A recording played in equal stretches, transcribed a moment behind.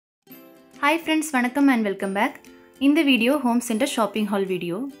Hi friends, vanakkam and welcome back. In the video home center shopping haul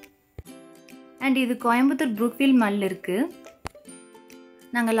video. And இது Coimbatore Brookfield மால்ல இருக்கு.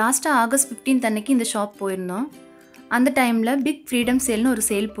 நாங்க லாஸ்டா August 15th அன்னைக்கு இந்த ஷாப் போயிருந்தோம். அந்த டைம்ல பிக் ஃப்ரீடம் சேல்னு ஒரு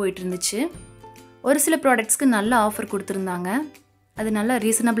சேல் போயிட்டு இருந்துச்சு. ஒரு சில ப்ராடக்ட்ஸ்க்கு நல்ல ஆஃபர் கொடுத்திருந்தாங்க. அது நல்ல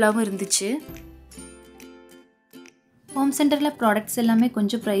ரீசனபிளாவும் இருந்துச்சு. ஹோம் சென்டர்ல ப்ராடக்ட்ஸ் எல்லாமே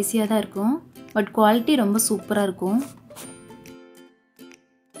கொஞ்சம் பிரைஸியா தான் இருக்கும். பட் குவாலிட்டி ரொம்ப சூப்பரா இருக்கும்.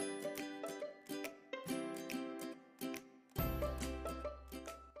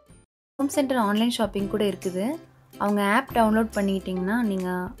 ஹோம் சென்டர் ஆன்லைன் ஷாப்பிங் கூட இருக்குது. அவங்க ஆப் டவுன்லோட் பண்ணிக்கிட்டிங்கன்னா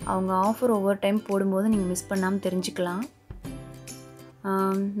நீங்கள் அவங்க ஆஃபர் ஒவ்வொரு டைம் போடும்போது நீங்கள் மிஸ் பண்ணாமல் தெரிஞ்சுக்கலாம்.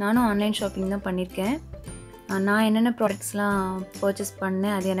 நானும் ஆன்லைன் ஷாப்பிங் தான் பண்ணியிருக்கேன். நான் என்னென்ன ப்ராடக்ட்ஸ்லாம் பர்ச்சேஸ்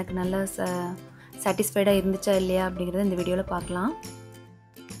பண்ணேன், அது எனக்கு நல்லா சாட்டிஸ்ஃபைடாக இருந்துச்சா இல்லையா அப்படிங்கிறத இந்த வீடியோவில் பார்க்கலாம்.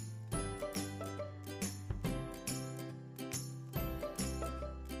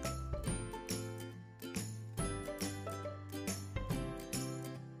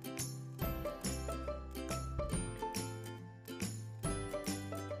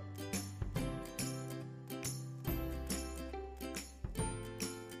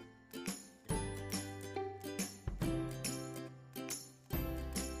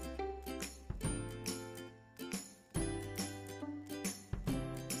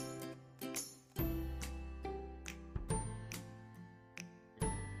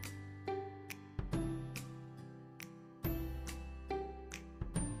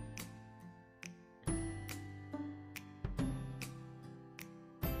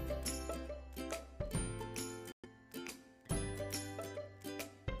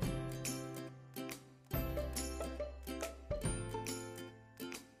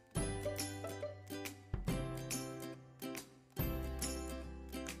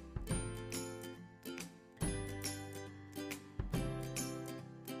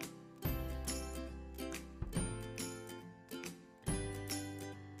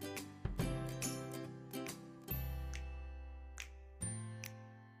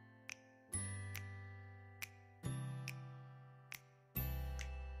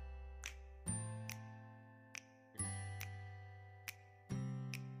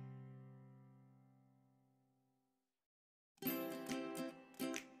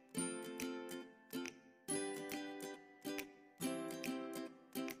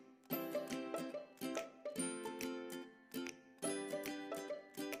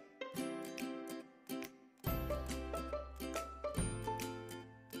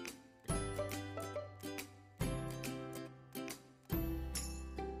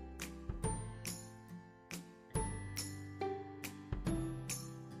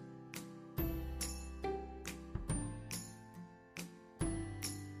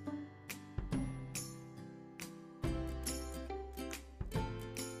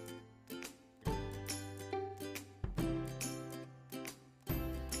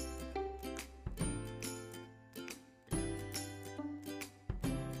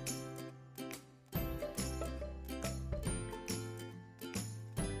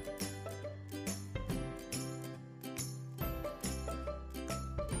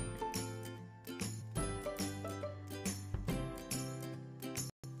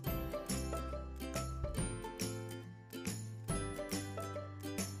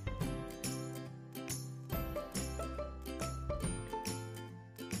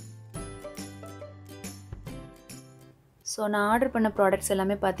 ஸோ நான் ஆர்டர் பண்ண ப்ராடக்ட்ஸ்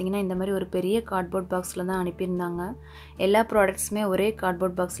எல்லாமே பார்த்தீங்கன்னா இந்த மாதிரி ஒரு பெரிய கார்ட்போர்ட் பாக்ஸில் தான் அனுப்பியிருந்தாங்க. எல்லா ப்ராடக்ட்ஸுமே ஒரே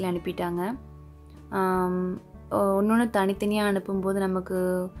கார்ட்போர்ட் பாக்ஸில் அனுப்பிட்டாங்க. ஒன்று தனித்தனியாக அனுப்பும்போது நமக்கு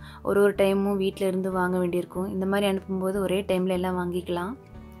ஒரு டைமும் வீட்டில் இருந்து வாங்க வேண்டியிருக்கும். இந்த மாதிரி அனுப்பும்போது ஒரே டைமில் எல்லாம் வாங்கிக்கலாம்.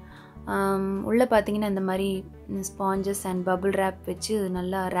 உள்ளே பார்த்தீங்கன்னா இந்த மாதிரி ஸ்பாஞ்சஸ் அண்ட் பபுள் ரேப் வச்சு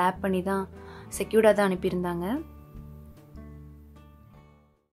நல்லா ரேப் பண்ணி தான் செக்யூர்டாக தான் அனுப்பியிருந்தாங்க.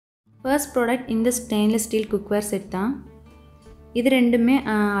 ஃபர்ஸ்ட் ப்ராடக்ட் இந்த ஸ்டெயின்லெஸ் ஸ்டீல் குக்வேர் செட் தான். இது ரெண்டுமே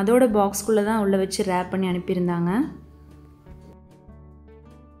அதோட பாக்ஸ்குள்ளே தான் உள்ளே வச்சு ரேப் பண்ணி அனுப்பியிருந்தாங்க.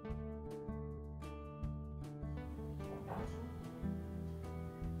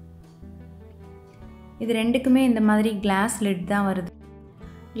 இது ரெண்டுக்குமே இந்த மாதிரி கிளாஸ் லிட் தான் வருது.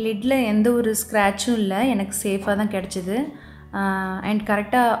 லிட்டில் எந்த ஒரு ஸ்க்ராட்சும் இல்லை, எனக்கு சேஃபாக தான் கிடச்சிது. அண்ட்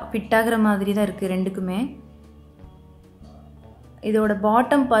கரெக்டாக ஃபிட் ஆகிற மாதிரி தான் இருக்குது ரெண்டுக்குமே. இதோட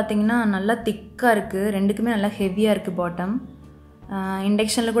பாட்டம் பார்த்திங்கன்னா நல்லா திக்காக இருக்குது. ரெண்டுக்குமே நல்லா ஹெவியாக இருக்குது பாட்டம்.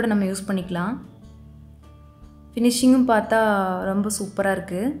 இண்டக்ஷனில் கூட நம்ம யூஸ் பண்ணிக்கலாம். ஃபினிஷிங்கும் பார்த்தா ரொம்ப சூப்பராக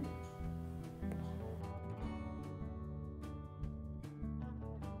இருக்குது.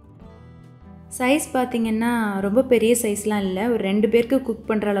 சைஸ் பார்த்திங்கன்னா ரொம்ப பெரிய சைஸ்லாம் இல்லை, ஒரு 2 பேருக்கு குக்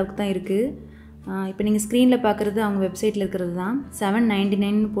பண்ணுற அளவுக்கு தான் இருக்குது. இப்போ நீங்கள் ஸ்க்ரீனில் பார்க்குறது அவங்க வெப்சைட்டில் இருக்கிறது தான்.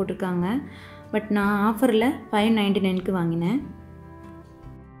 799 போட்டிருக்காங்க. பட் நான் ஆஃபரில் 599க்கு வாங்கினேன்.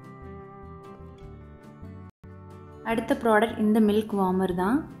 அடுத்த ப்ராடக்ட் இந்த மில்க் வார்மர்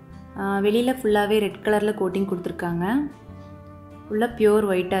தான். வெளியில் ஃபுல்லாகவே ரெட் கலரில் கோட்டிங் கொடுத்துருக்காங்க. ஃபுல்லாக பியூர்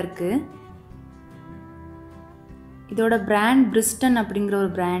ஒயிட்டாக இருக்குது. இதோட பிராண்ட் பிரிஸ்டன் அப்படிங்கிற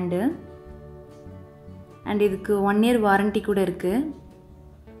ஒரு பிராண்டு. அண்ட் இதுக்கு 1 year வாரண்டி கூட இருக்குது.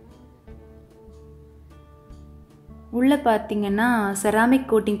 உள்ளே பார்த்தீங்கன்னா செராமிக்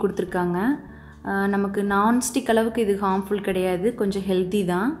கோட்டிங் கொடுத்துருக்காங்க. நமக்கு நான்ஸ்டிக் அளவுக்கு இது ஹார்ம்ஃபுல் கிடையாது, கொஞ்சம் ஹெல்த்தி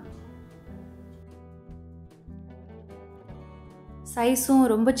தான். சைஸும்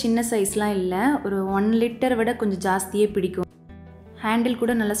ரொம்ப சின்ன சைஸ்லாம் இல்லை, ஒரு 1 liter விட கொஞ்சம் ஜாஸ்தியே பிடிக்கும். ஹேண்டில்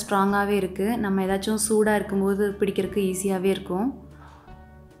கூட நல்லா ஸ்ட்ராங்காகவே இருக்குது. நம்ம ஏதாச்சும் சூடாக இருக்கும்போது பிடிக்கிறதுக்கு ஈஸியாகவே இருக்கும்.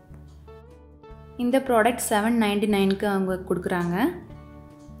 இந்த ப்ராடக்ட் 799க்கு அவங்க கொடுக்குறாங்க.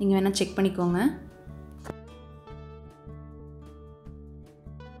 நீங்கள் வேணால் செக் பண்ணிக்கோங்க.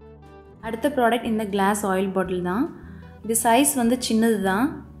 அடுத்த ப்ராடக்ட் இந்த கிளாஸ் ஆயில் பாட்டில் தான். இது சைஸ் வந்து சின்னது தான்.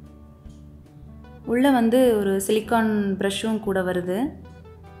 உள்ளே வந்து ஒரு சிலிக்கான் ப்ரஷ்ஷும் கூட வருது.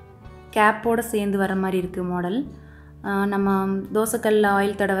 கேப்போடு சேர்ந்து வர மாதிரி இருக்குது மாடல். நம்ம தோசைக்கல்லில்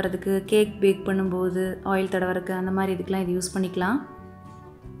ஆயில் தடவுறதுக்கு, கேக் பேக் பண்ணும்போது ஆயில் தடவுறதுக்கு, அந்த மாதிரி இதுக்கெலாம் இது யூஸ் பண்ணிக்கலாம்.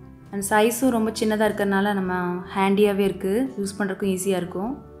 அண்ட் சைஸும் ரொம்ப சின்னதாக இருக்கிறதுனால நம்ம ஹேண்டியாகவே இருக்குது, யூஸ் பண்ணுறதுக்கும் ஈஸியாக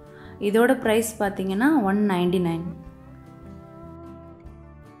இருக்கும். இதோட ப்ரைஸ் பார்த்திங்கன்னா 199.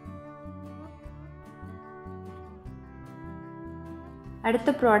 அடுத்த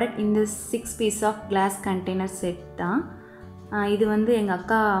ப்ராடக்ட் இந்த 6 piece of class container set தான். இது வந்து எங்கள்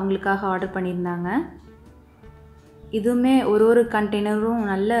அக்கா அவங்களுக்காக ஆர்டர் பண்ணியிருந்தாங்க. இதுவுமே ஒரு கண்டெய்னரும்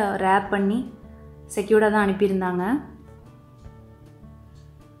நல்ல ரேப் பண்ணி செக்யூர்டாக தான் அனுப்பியிருந்தாங்க.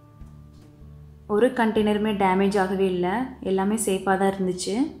 ஒரு கண்டெய்னருமே டேமேஜ் ஆகவே இல்லை, எல்லாமே சேஃபாக தான்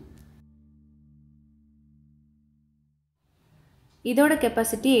இருந்துச்சு. இதோட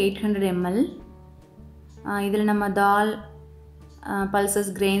கெப்பாசிட்டி 800 ml. இதில் நம்ம தால், பல்சஸ்,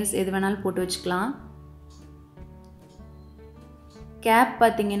 கிரெயின்ஸ் எது வேணாலும் போட்டு வச்சுக்கலாம். கேப்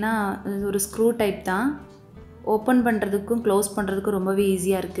பார்த்திங்கன்னா ஒரு ஸ்க்ரூ டைப் தான். ஓப்பன் பண்ணுறதுக்கும் க்ளோஸ் பண்ணுறதுக்கும் ரொம்பவே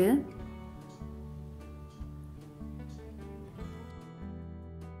ஈஸியாக இருக்குது.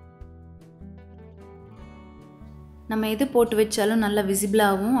 நம்ம எது போட்டு வச்சாலும் நல்லா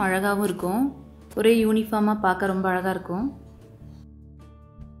விசிபிளாகவும் அழகாகவும் இருக்கும். ஒரே யூனிஃபார்மாக பார்க்க ரொம்ப அழகாக இருக்கும்.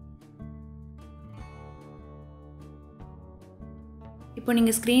 இப்போ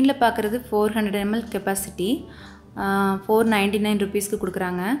நீங்கள் ஸ்க்ரீனில் பார்க்குறது 400 ml கெப்பாசிட்டி, 499 rupeesக்கு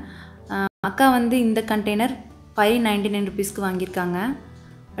கொடுக்குறாங்க. அக்கா வந்து இந்த கண்டெய்னர் 599 rupeesக்கு வாங்கியிருக்காங்க.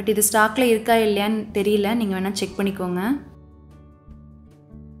 பட் இது ஸ்டாக்கில் இருக்கா இல்லையான்னு தெரியல, நீங்கள் வேணால் செக் பண்ணிக்கோங்க.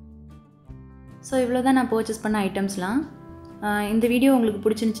 ஸோ இவ்வளோ தான் நான் பர்ச்சேஸ் பண்ண ஐட்டம்ஸ்லாம். இந்த வீடியோ உங்களுக்கு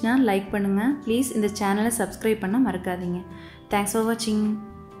பிடிச்சிருந்துச்சுன்னா லைக் பண்ணுங்கள். ப்ளீஸ் இந்த சேனலை சப்ஸ்கிரைப் பண்ண மறக்காதீங்க. தேங்க்ஸ் ஃபார் வாட்சிங்.